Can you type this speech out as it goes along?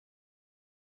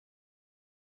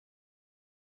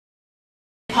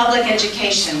public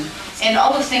education, and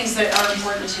all the things that are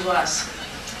important to us.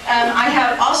 I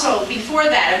have also, before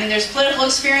that, I mean, there's political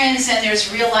experience and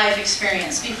there's real life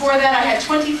experience. Before that, I had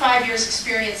 25 years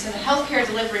experience in the healthcare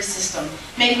delivery system,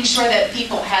 making sure that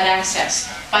people had access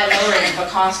by lowering the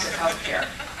cost of healthcare.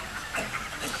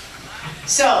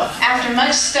 So, after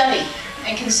much study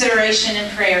and consideration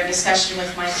and prayer, discussion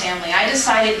with my family, I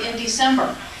decided in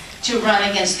December to run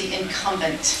against the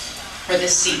incumbent for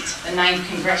this seat, the 9th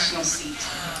congressional seat.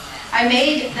 I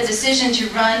made the decision to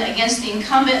run against the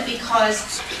incumbent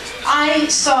because I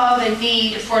saw the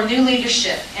need for new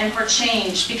leadership and for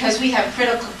change, because we have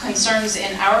critical concerns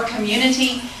in our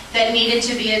community that needed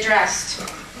to be addressed.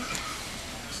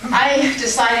 I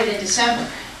decided in December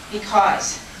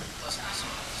because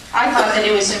I thought that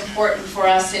it was important for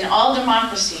us in all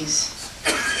democracies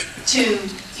to,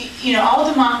 all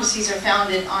democracies are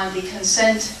founded on the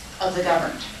consent of the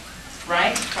governed.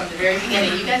 Right? From the very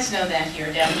beginning. You guys know that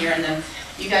here, down here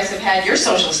you guys have had your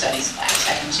social studies class,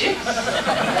 haven't you?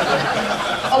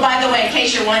 Oh, by the way, in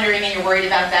case you're wondering and you're worried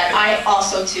about that, I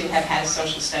also, too, have had a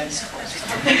social studies course.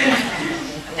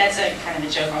 That's a kind of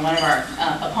a joke on one of our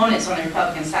opponents on the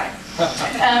Republican side.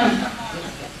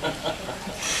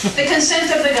 The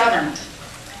consent of the governed.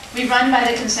 We run by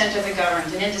the consent of the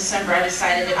governed, and in December I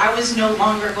decided that I was no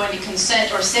longer going to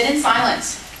consent or sit in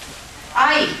silence.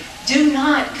 I do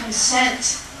not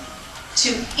consent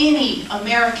to any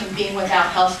American being without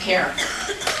health care.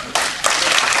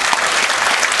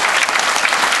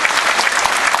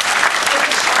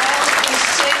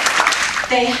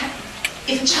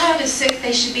 If a child is sick,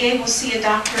 they should be able to see a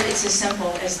doctor. It's as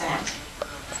simple as that.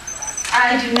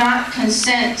 I do not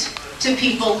consent to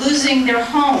people losing their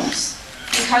homes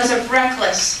because of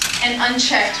reckless and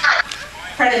unchecked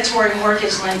predatory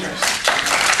mortgage lenders.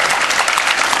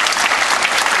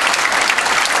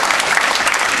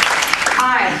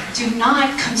 I do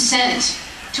not consent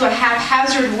to a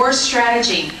haphazard war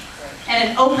strategy and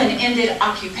an open-ended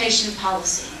occupation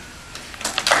policy.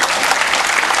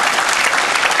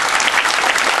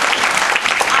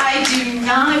 I do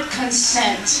not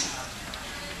consent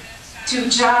to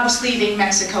jobs leaving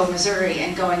Mexico, Missouri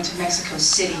and going to Mexico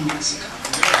City, Mexico.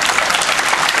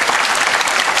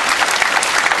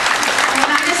 When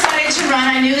I decided to run,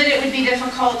 I knew that it would be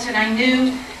difficult, and I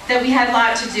knew that we had a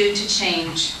lot to do to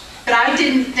change. But I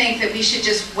didn't think that we should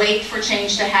just wait for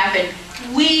change to happen.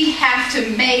 We have to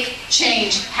make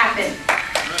change happen.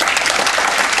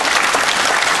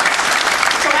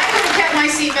 So I could have kept my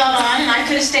seatbelt on, and I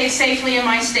could have stayed safely in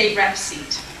my state rep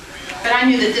seat. But I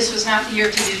knew that this was not the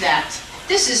year to do that.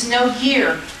 This is no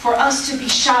year for us to be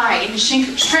shy and to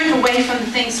shrink away from the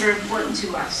things that are important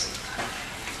to us.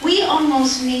 We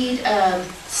almost need a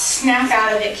snap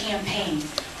out of it campaign.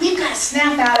 We've got to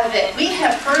snap out of it. We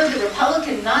have heard the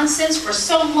Republican nonsense for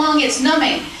so long, it's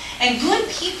numbing. And good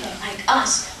people like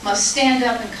us must stand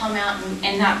up and come out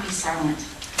and not be silent.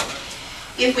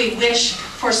 If we wish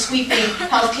for sweeping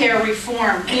healthcare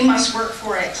reform, we must work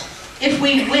for it. If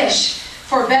we wish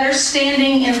for better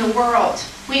standing in the world,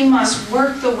 we must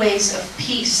work the ways of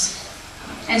peace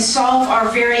and solve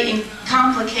our very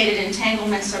complicated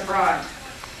entanglements abroad.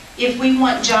 If we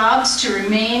want jobs to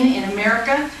remain in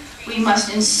America, we must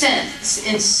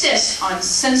insist on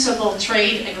sensible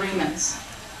trade agreements.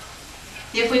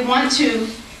 If we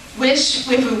wish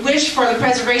for the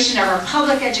preservation of our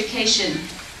public education,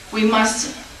 we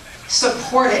must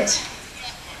support it.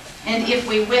 And if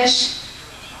we wish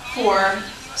for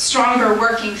stronger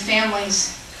working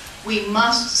families, we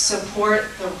must support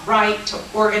the right to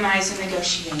organize and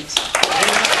negotiate.